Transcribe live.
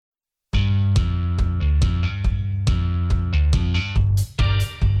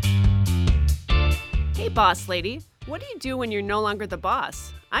Boss Lady. What do you do when you're no longer the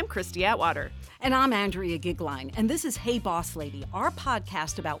boss? I'm Christy Atwater. And I'm Andrea Gigline, and this is Hey Boss Lady, our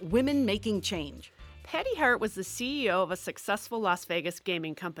podcast about women making change. Patty Hart was the CEO of a successful Las Vegas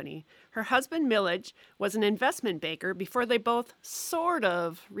gaming company. Her husband, Millage, was an investment banker before they both sort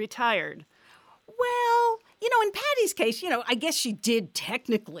of retired. Well, in Patty's case, I guess she did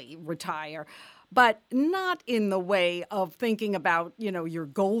technically retire, but not in the way of thinking about, your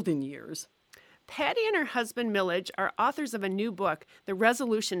golden years. Patty and her husband, Millage, are authors of a new book, The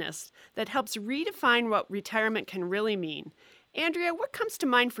Resolutionist, that helps redefine what retirement can really mean. Andrea, what comes to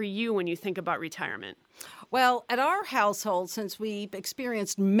mind for you when you think about retirement? Well, at our household, since we've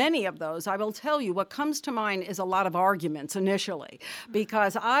experienced many of those, I will tell you what comes to mind is a lot of arguments initially,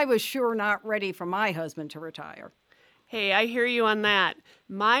 because I was sure not ready for my husband to retire. Hey, I hear you on that.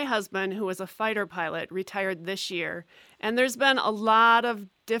 My husband, who was a fighter pilot, retired this year, and there's been a lot of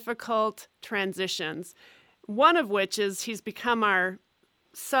difficult transitions, one of which is he's become our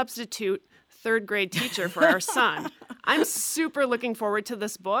substitute third grade teacher for our son. I'm super looking forward to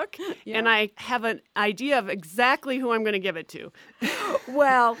this book, and I have an idea of exactly who I'm going to give it to.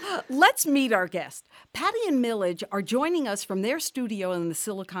 Well, let's meet our guest. Patty and Millage are joining us from their studio in the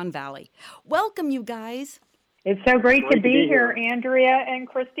Silicon Valley. Welcome, you guys. It's so great to be here, Andrea and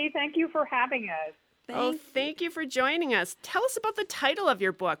Christy. Thank you for having us. Thank you for joining us. Tell us about the title of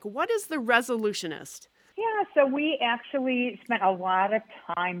your book. What is The Resolutionist? Yeah, so we actually spent a lot of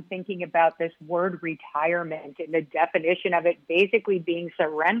time thinking about this word retirement and the definition of it basically being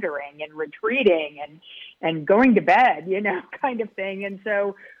surrendering and retreating and going to bed, kind of thing. And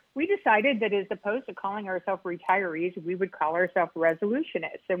so we decided that as opposed to calling ourselves retirees, we would call ourselves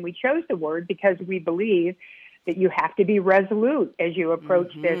resolutionists. And we chose the word because we believe that you have to be resolute as you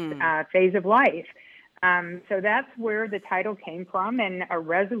approach this phase of life. So that's where the title came from. And a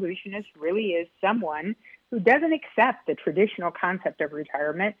resolutionist really is someone who doesn't accept the traditional concept of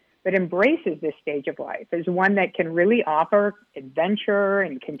retirement, but embraces this stage of life as one that can really offer adventure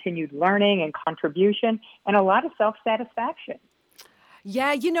and continued learning and contribution and a lot of self-satisfaction.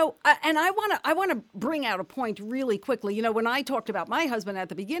 Yeah, and I want to bring out a point really quickly. When I talked about my husband at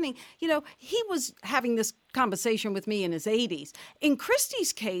the beginning, he was having this conversation with me in his 80s. In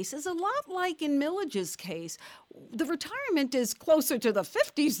Christy's case, is a lot like in Millage's case. The retirement is closer to the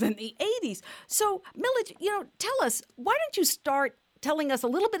 50s than the 80s. So, Millage, tell us, why don't you start telling us a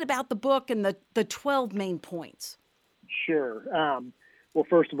little bit about the book and the 12 main points? Sure. Well,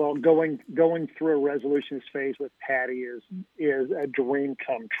 first of all, going through a resolutionist phase with Patty is a dream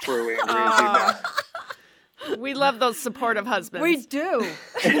come true. We love those supportive husbands. We do.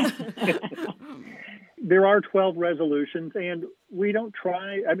 There are 12 resolutions, and we don't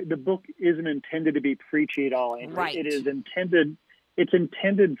try. I mean, the book isn't intended to be preachy at all. Right. It's intended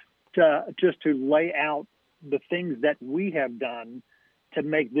to lay out the things that we have done to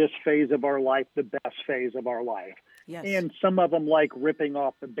make this phase of our life the best phase of our life. Yes. And some of them, like ripping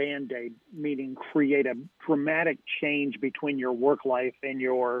off the Band-Aid, meaning create a dramatic change between your work life and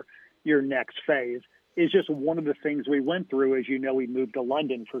your next phase, is just one of the things we went through. As you know, we moved to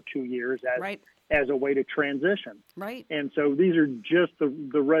London for 2 years as a way to transition. Right. And so these are just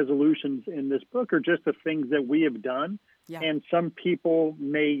the resolutions in this book are just the things that we have done. Yeah. And some people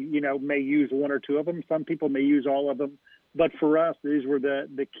may use one or two of them. Some people may use all of them. But for us, these were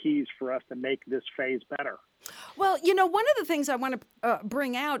the keys for us to make this phase better. Well, one of the things I want to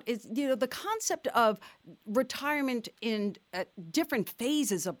bring out is, the concept of retirement in different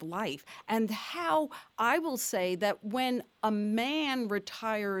phases of life, and how I will say that when a man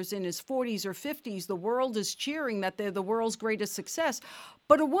retires in his 40s or 50s, the world is cheering that they're the world's greatest success.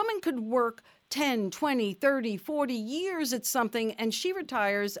 But a woman could work 10, 20, 30, 40 years at something, and she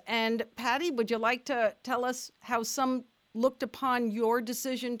retires. And Patty, would you like to tell us how some looked upon your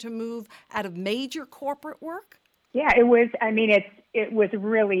decision to move out of major corporate work? Yeah, it was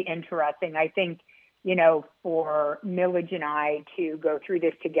really interesting. I think, for Millage and I to go through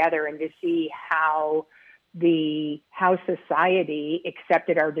this together and to see how society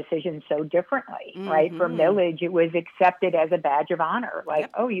accepted our decision so differently, right? For Millage, it was accepted as a badge of honor. Like,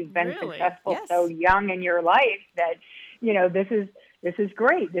 oh, you've been successful so young in your life that, this is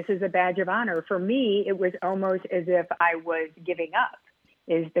great. This is a badge of honor. For me, it was almost as if I was giving up,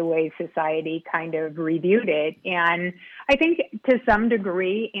 is the way society kind of reviewed it. And I think to some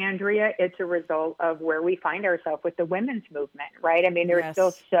degree, Andrea, it's a result of where we find ourselves with the women's movement, right? I mean, there's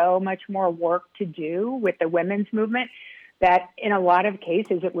still so much more work to do with the women's movement that in a lot of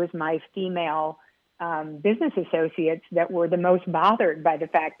cases, it was my female business associates that were the most bothered by the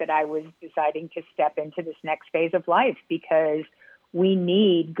fact that I was deciding to step into this next phase of life, because we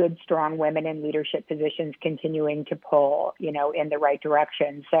need good, strong women in leadership positions continuing to pull, in the right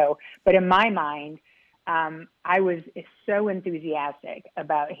direction. So, but in my mind, I was so enthusiastic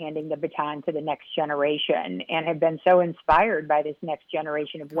about handing the baton to the next generation and have been so inspired by this next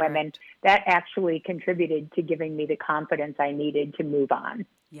generation of women that actually contributed to giving me the confidence I needed to move on.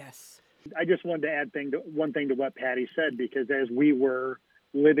 Yes. I just wanted to add one thing to what Patty said, because as we were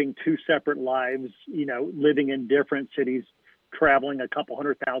living two separate lives, living in different cities, traveling a couple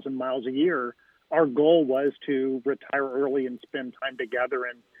 100,000 miles a year, our goal was to retire early and spend time together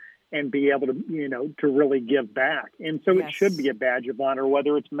and be able to, to really give back. And so It should be a badge of honor,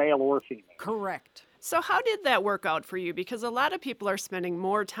 whether it's male or female. Correct. So how did that work out for you? Because a lot of people are spending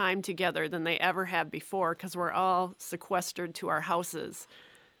more time together than they ever have before because we're all sequestered to our houses.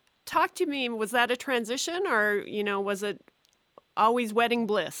 Talk to me, was that a transition or, was it always wedding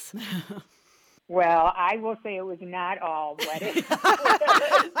bliss? Well, I will say it was not all wedding.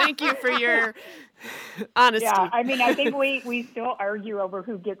 Thank you for your honesty. Yeah, I think we still argue over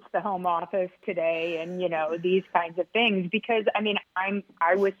who gets the home office today and, these kinds of things because,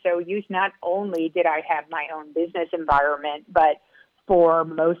 I was so used, not only did I have my own business environment, but for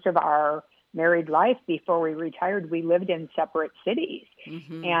most of our married life before we retired, we lived in separate cities.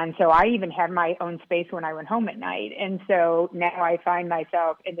 Mm-hmm. And so I even had my own space when I went home at night. And so now I find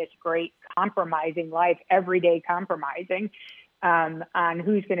myself in this great compromising life, every day compromising on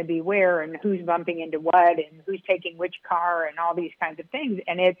who's going to be where and who's bumping into what and who's taking which car and all these kinds of things.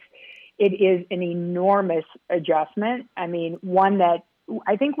 And it is an enormous adjustment. One that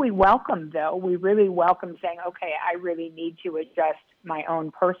I think we welcome, though. We really welcome saying, okay, I really need to adjust my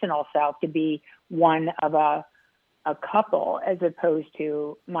own personal self to be one of a couple as opposed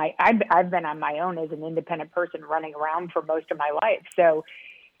to I've been on my own as an independent person running around for most of my life. So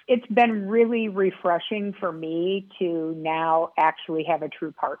it's been really refreshing for me to now actually have a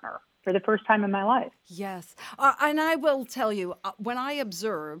true partner for the first time in my life. Yes. And I will tell you, when I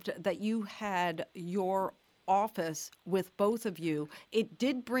observed that you had your office with both of you, it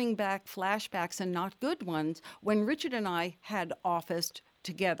did bring back flashbacks, and not good ones, when Richard and I had officed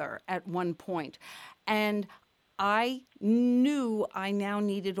together at one point. And I knew I now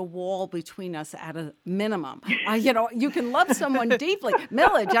needed a wall between us at a minimum. You can love someone deeply.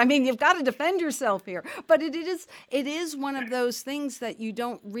 Millage, you've got to defend yourself here. But it is one of those things that you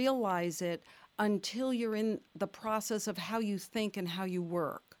don't realize it until you're in the process of how you think and how you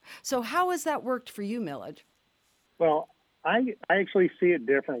work. So how has that worked for you, Millage? Well, I actually see it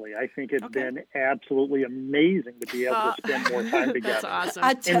differently. I think it's been absolutely amazing to be able to spend more time together. That's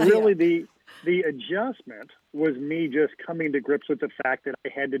awesome. And really the adjustment was me just coming to grips with the fact that I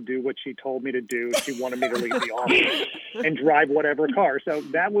had to do what she told me to do. She wanted me to leave the office and drive whatever car. So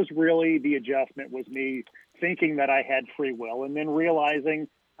that was really the adjustment, was me thinking that I had free will and then realizing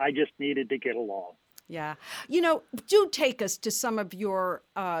I just needed to get along. Yeah. Do take us to some of your,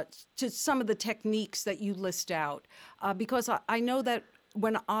 to some of the techniques that you list out, because I know that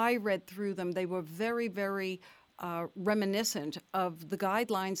when I read through them, they were very, very reminiscent of the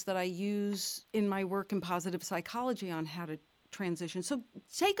guidelines that I use in my work in positive psychology on how to transition. So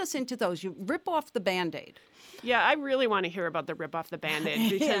take us into those. You rip off the Band-Aid. Yeah, I really want to hear about the rip off the Band-Aid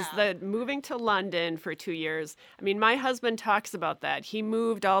because the moving to London for 2 years, my husband talks about that. He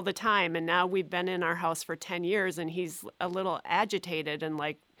moved all the time, and now we've been in our house for 10 years, and he's a little agitated and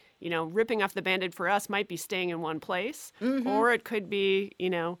ripping off the Band-Aid for us might be staying in one place, or it could be,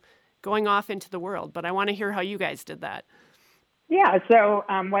 going off into the world. But I want to hear how you guys did that. Yeah, so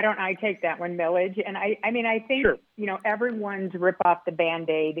why don't I take that one, Millage? And I think, sure, everyone's rip off the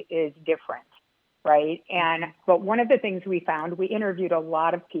Band-Aid is different, right? But one of the things we found, we interviewed a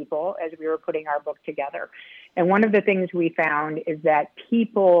lot of people as we were putting our book together. And one of the things we found is that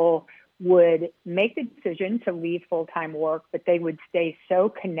people would make the decision to leave full-time work, but they would stay so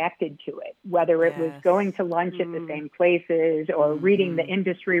connected to it, whether it was going to lunch at the same places or reading the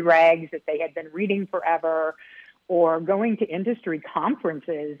industry rags that they had been reading forever, or going to industry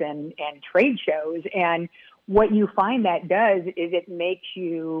conferences and trade shows. And what you find that does is it makes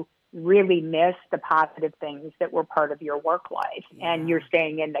you really miss the positive things that were part of your work life. Yeah. And you're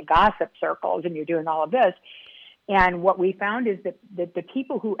staying in the gossip circles and you're doing all of this. And what we found is that the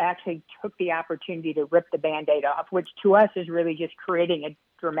people who actually took the opportunity to rip the Band-Aid off, which to us is really just creating a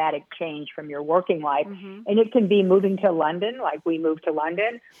dramatic change from your working life. Mm-hmm. And it can be moving to London, like we moved to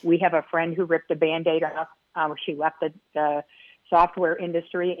London. We have a friend who ripped the Band-Aid off. She left the software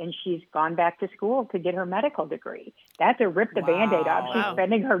industry and she's gone back to school to get her medical degree. That's a rip the Band-Aid off. She's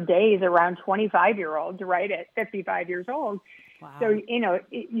spending her days around 25-year-olds, right, at 55 years old. Wow. So,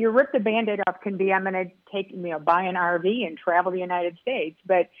 you rip the Band-Aid off can be, I'm going to buy an RV and travel the United States.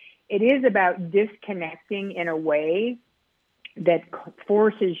 But it is about disconnecting in a way that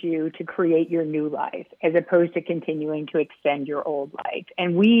forces you to create your new life as opposed to continuing to extend your old life.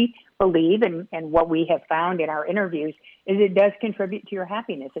 And we believe, and what we have found in our interviews, is it does contribute to your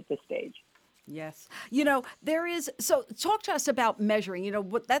happiness at this stage. Yes. So talk to us about measuring.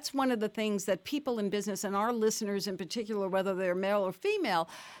 That's one of the things that people in business and our listeners in particular, whether they're male or female,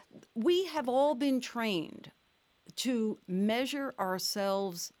 we have all been trained to measure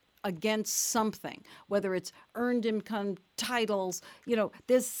ourselves against something, whether it's earned income, titles,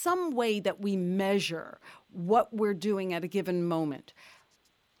 there's some way that we measure what we're doing at a given moment.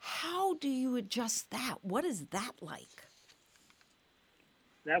 How do you adjust that? What is that like?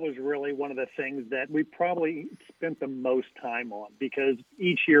 That was really one of the things that we probably spent the most time on, because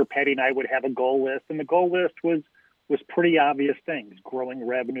each year Patty and I would have a goal list, and the goal list was pretty obvious things: growing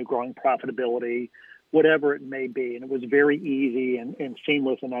revenue, growing profitability, whatever it may be. And it was very easy and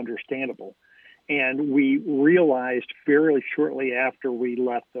seamless and understandable. And we realized fairly shortly after we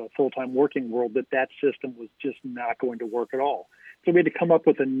left the full-time working world that system was just not going to work at all. So we had to come up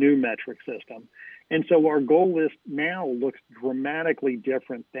with a new metric system. And so our goal list now looks dramatically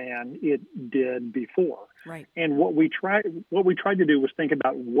different than it did before. Right. And what we tried to do was think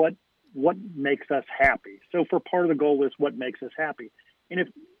about what makes us happy. So for part of the goal list, what makes us happy? And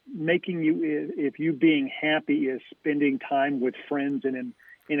if you being happy is spending time with friends in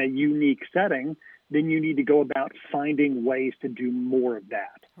a unique setting, then you need to go about finding ways to do more of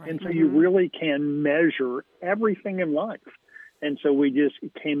that. Right. And so you really can measure everything in life. And so we just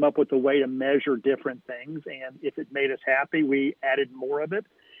came up with a way to measure different things. And if it made us happy, we added more of it.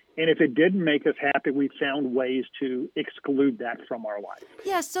 And if it didn't make us happy, we found ways to exclude that from our life.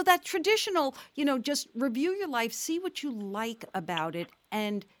 Yeah, so that traditional, just review your life, see what you like about it,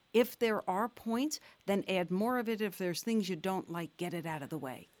 and if there are points, then add more of it. If there's things you don't like, get it out of the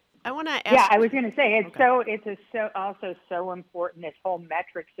way. I want to ask. Yeah, I was going to say it's also so important, this whole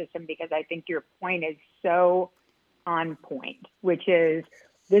metric system, because I think your point is so on point, which is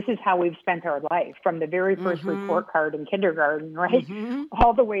this is how we've spent our life from the very first report card in kindergarten, right?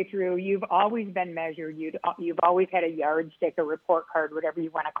 All the way through. You've always been measured. You've always had a yardstick, a report card, whatever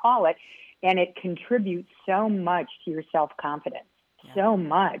you want to call it. And it contributes so much to your self-confidence, so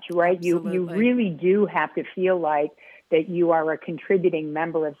much, right? You really do have to feel like that you are a contributing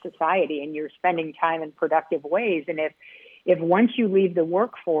member of society and you're spending time in productive ways. And if once you leave the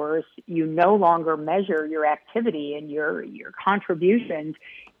workforce, you no longer measure your activity and your contributions,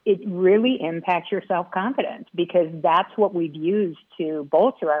 it really impacts your self-confidence, because that's what we've used to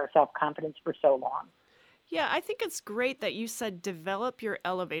bolster our self-confidence for so long. Yeah, I think it's great that you said develop your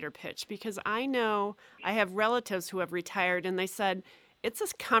elevator pitch, because I know I have relatives who have retired and they said, it's a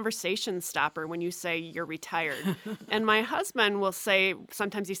conversation stopper when you say you're retired. And my husband will say,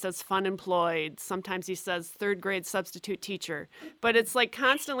 sometimes he says fun employed, sometimes he says third grade substitute teacher. But it's like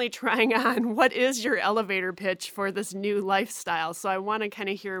constantly trying on what is your elevator pitch for this new lifestyle. So I want to kind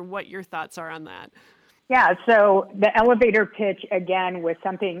of hear what your thoughts are on that. Yeah, so the elevator pitch, again, was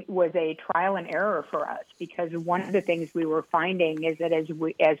a trial and error for us, because one of the things we were finding is that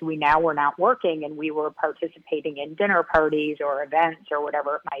as we now were not working and we were participating in dinner parties or events or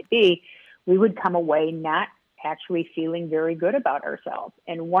whatever it might be, we would come away not actually feeling very good about ourselves.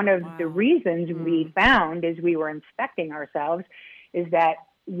 And one of the reasons we found as we were inspecting ourselves is that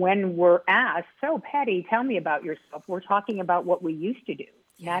when we're asked, so Patty, tell me about yourself, we're talking about what we used to do,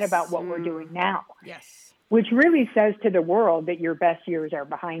 not about what we're doing now. Yes. Which really says to the world that your best years are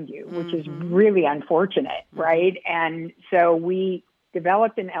behind you, which is really unfortunate, right? And so we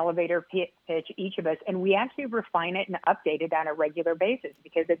developed an elevator pitch, each of us, and we actually refine it and update it on a regular basis,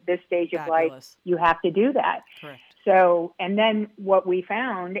 because at this stage of life, you have to do that. Correct. So, and then what we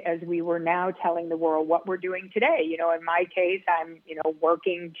found as we were now telling the world what we're doing today, in my case, I'm,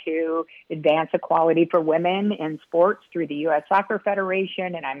 working to advance equality for women in sports through the U.S. Soccer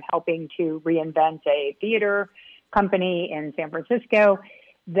Federation, and I'm helping to reinvent a theater company in San Francisco.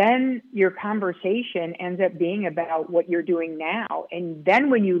 Then your conversation ends up being about what you're doing now. And then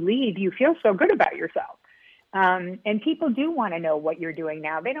when you leave, you feel so good about yourself. And people do want to know what you're doing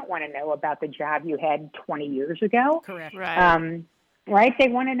now. They don't want to know about the job you had 20 years ago. Correct. Right. Right? They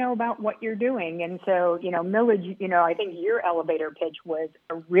want to know about what you're doing. And so, Millage, I think your elevator pitch was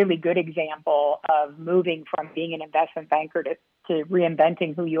a really good example of moving from being an investment banker to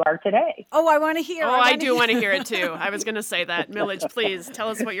reinventing who you are today. Oh, I want to hear. I do want to hear it too. I was going to say that. Millage, please tell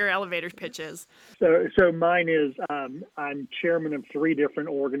us what your elevator pitch is. So mine is I'm chairman of 3 different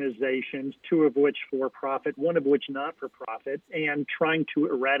organizations, 2 of which for-profit, 1 of which not-for-profit, and trying to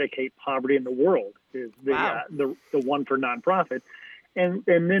eradicate poverty in the world is the one for nonprofit. And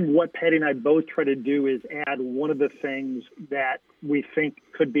then what Patty and I both try to do is add one of the things that we think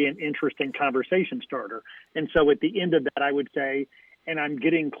could be an interesting conversation starter. And so at the end of that, I would say, and I'm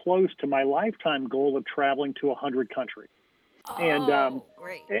getting close to my lifetime goal of traveling to 100 countries.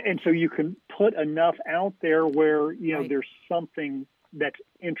 Great. And so you can put enough out there where, you know, Right. there's something that's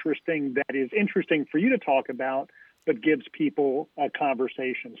interesting that is interesting for you to talk about, but gives people a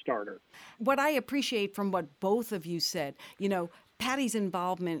conversation starter. What I appreciate from what both of you said, you know, Patty's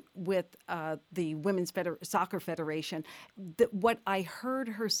involvement with the Women's Soccer Federation, what I heard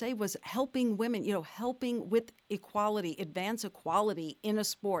her say was helping women, you know, helping with equality, advance equality in a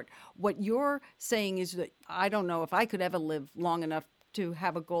sport. What you're saying is that I don't know if I could ever live long enough to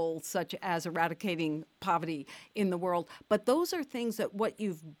have a goal such as eradicating poverty in the world. But those are things that what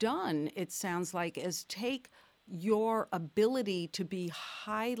you've done, it sounds like, is take your ability to be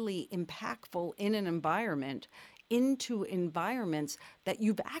highly impactful in an environment into environments that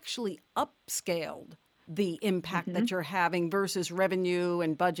you've actually upscaled the impact that you're having versus revenue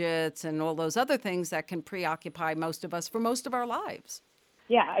and budgets and all those other things that can preoccupy most of us for most of our lives.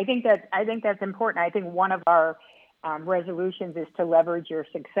 Yeah, I think that's important. I think one of our resolutions is to leverage your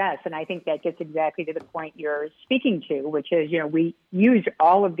success, and I think that gets exactly to the point you're speaking to, which is, you know, we use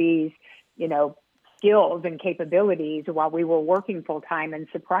all of these, you know, skills and capabilities while we were working full time, and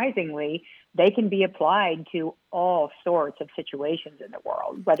surprisingly, they can be applied to all sorts of situations in the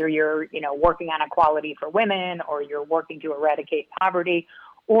world, whether you're, you know, working on equality for women, or you're working to eradicate poverty,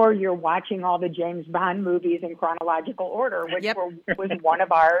 or you're watching all the James Bond movies in chronological order, which was one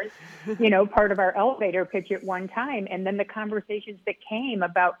of ours, you know, part of our elevator pitch at one time. And then the conversations that came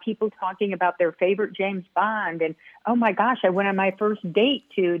about people talking about their favorite James Bond, and, oh my gosh, I went on my first date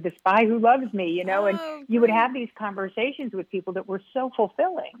to The Spy Who Loves Me, you know, and you would have these conversations with people that were so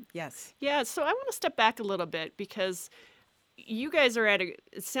fulfilling. Yes. Yeah, so I want to step back a little bit, because you guys are it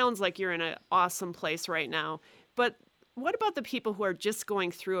sounds like you're in an awesome place right now, but what about the people who are just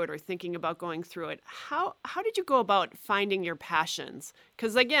going through it or thinking about going through it? How did you go about finding your passions?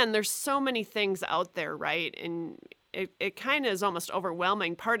 Because again, there's so many things out there, right? And it kind of is almost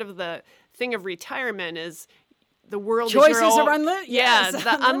overwhelming. Part of the thing of retirement is the world choices is your are own, unlimited. Yeah, Yes,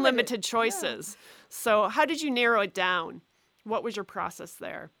 the unlimited choices. Yeah. So how did you narrow it down? What was your process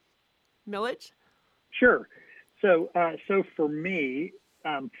there? Millage? Sure. So for me,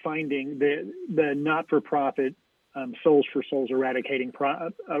 finding the not-for-profit Souls for Souls eradicating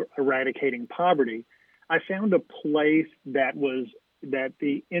poverty, I found a place that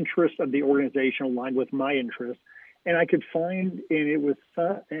the interests of the organization aligned with my interests, and I could find, and it was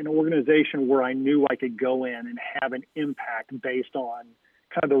an organization where I knew I could go in and have an impact based on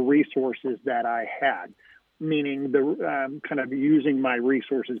kind of the resources that I had, meaning the kind of using my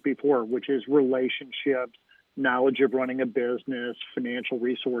resources before, which is relationships, knowledge of running a business, financial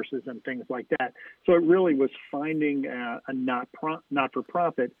resources, and things like that. So it really was finding a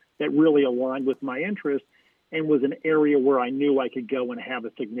not-for-profit that really aligned with my interests and was an area where I knew I could go and have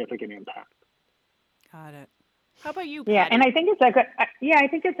a significant impact. Got it. How about you, Patty? Yeah, and I think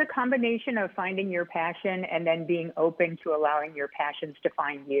it's a combination of finding your passion and then being open to allowing your passions to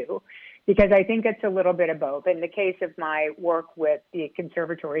find you, because I think it's a little bit of both. In the case of my work with the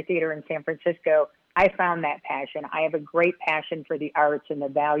Conservatory Theater in San Francisco, I found that passion. I have a great passion for the arts and the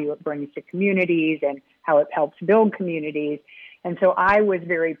value it brings to communities and how it helps build communities. And so I was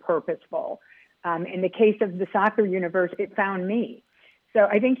very purposeful. In the case of the soccer universe, it found me. So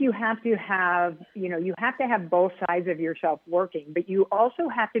I think you have to have both sides of yourself working, but you also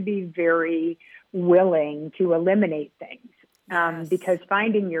have to be very willing to eliminate things, because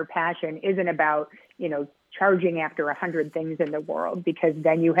finding your passion isn't about, you know, charging after 100 things in the world, because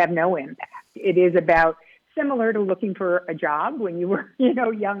then you have no impact. It is about, similar to looking for a job when you were, you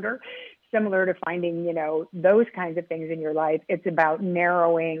know, younger, similar to finding, you know, those kinds of things in your life. It's about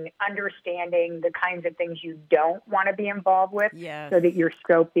narrowing, understanding the kinds of things you don't want to be involved with, so that your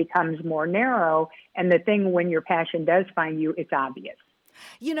scope becomes more narrow. And the thing, when your passion does find you, it's obvious.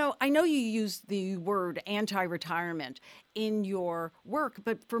 I know you use the word anti-retirement in your work,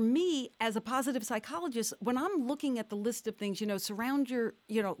 but for me, as a positive psychologist, when I'm looking at the list of things,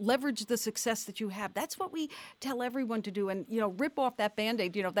 leverage the success that you have. That's what we tell everyone to do, and rip off that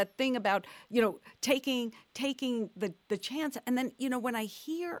Band-Aid. That thing about taking the chance. And then when I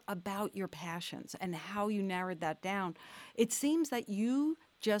hear about your passions and how you narrowed that down, it seems that you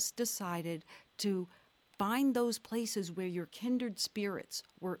just decided to find those places where your kindred spirits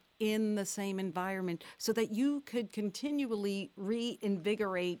were in the same environment so that you could continually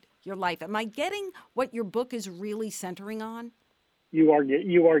reinvigorate your life. Am I getting what your book is really centering on? You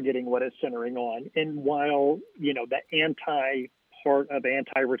are getting what it's centering on. And while, the anti part of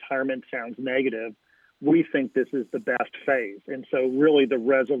anti-retirement sounds negative, we think this is the best phase. And so really the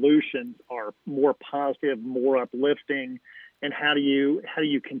resolutions are more positive, more uplifting. And how do you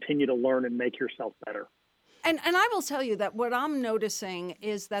continue to learn and make yourself better? And I will tell you that what I'm noticing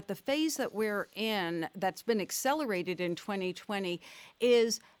is that the phase that we're in that's been accelerated in 2020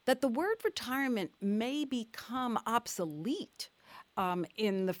 is that the word retirement may become obsolete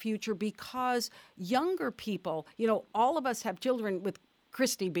in the future because younger people, all of us have children, with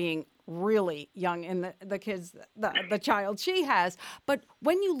Christy being really young and the kids, the child she has. But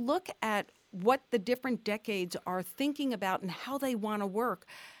when you look at what the different decades are thinking about and how they want to work,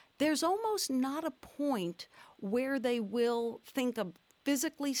 there's almost not a point where they will think of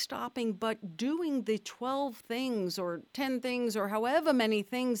physically stopping, but doing the 12 things or 10 things or however many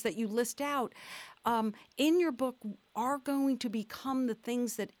things that you list out in your book are going to become the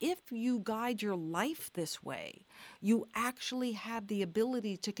things that, if you guide your life this way, you actually have the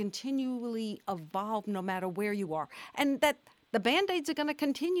ability to continually evolve no matter where you are. And that the Band-Aids are going to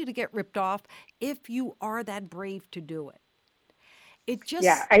continue to get ripped off if you are that brave to do it.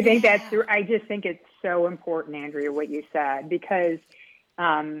 I think I just think it's so important, Andrea, what you said, because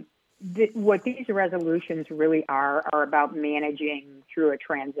what these resolutions really are about managing through a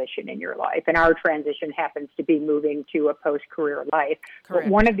transition in your life. And our transition happens to be moving to a post-career life. Correct.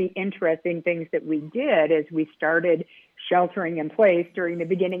 But one of the interesting things that we did is we started sheltering in place during the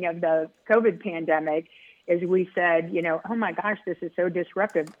beginning of the COVID pandemic is we said, oh my gosh, this is so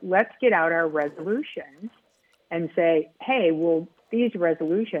disruptive. Let's get out our resolutions and say, hey, will these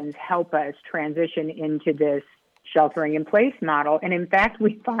resolutions help us transition into this sheltering in place model? And in fact,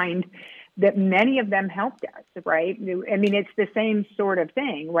 we find that many of them helped us, right? I mean, it's the same sort of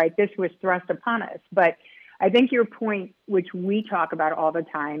thing, right? This was thrust upon us. But I think your point, which we talk about all the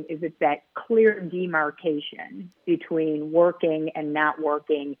time, is it's that clear demarcation between working and not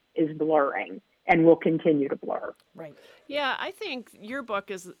working is blurring and will continue to blur. Right. Yeah, I think your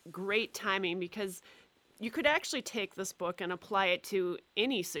book is great timing because you could actually take this book and apply it to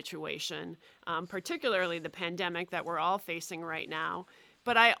any situation, particularly the pandemic that we're all facing right now.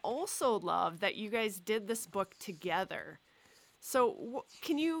 But I also love that you guys did this book together. So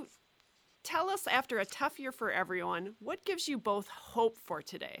can you tell us, after a tough year for everyone, what gives you both hope for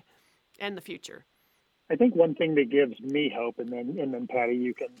today and the future? I think one thing that gives me hope, and then Patty,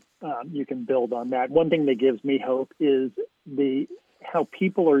 you can build on that. One thing that gives me hope is how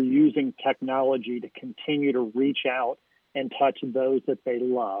people are using technology to continue to reach out and touch those that they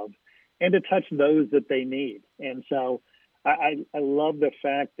love and to touch those that they need. And so I love the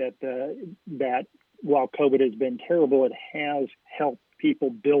fact that while COVID has been terrible, it has helped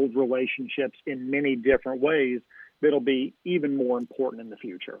people build relationships in many different ways that'll be even more important in the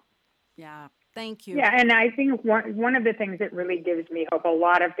future. Yeah. Thank you. Yeah, and I think one of the things that really gives me hope, a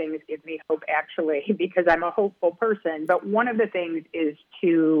lot of things give me hope actually, because I'm a hopeful person, but one of the things is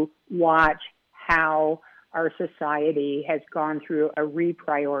to watch how our society has gone through a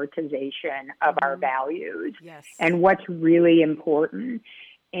reprioritization of our values and what's really important.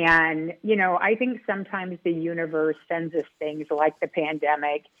 And, I think sometimes the universe sends us things like the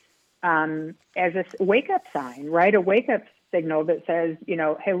pandemic as a wake-up sign, right? A wake-up signal that says,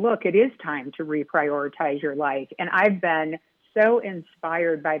 hey, look, it is time to reprioritize your life. And I've been so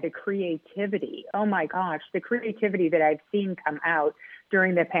inspired by the creativity. Oh my gosh, the creativity that I've seen come out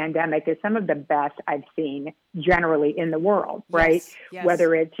during the pandemic is some of the best I've seen generally in the world, right? Yes.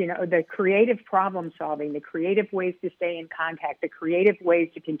 Whether it's, the creative problem solving, the creative ways to stay in contact, the creative ways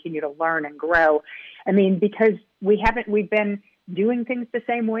to continue to learn and grow. I mean, because we've been doing things the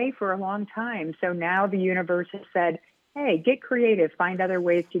same way for a long time. So now the universe has said, hey, get creative, find other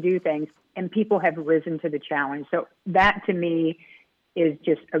ways to do things. And people have risen to the challenge. So that, to me, is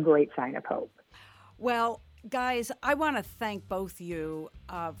just a great sign of hope. Well, guys, I want to thank both you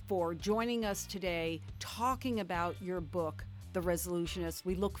for joining us today, talking about your book, The Resolutionists.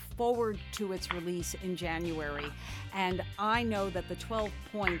 We look forward to its release in January. And I know that the 12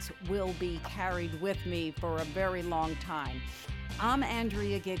 points will be carried with me for a very long time. I'm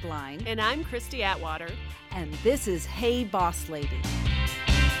Andrea Gigline. And I'm Christy Atwater. And this is Hey Boss Lady.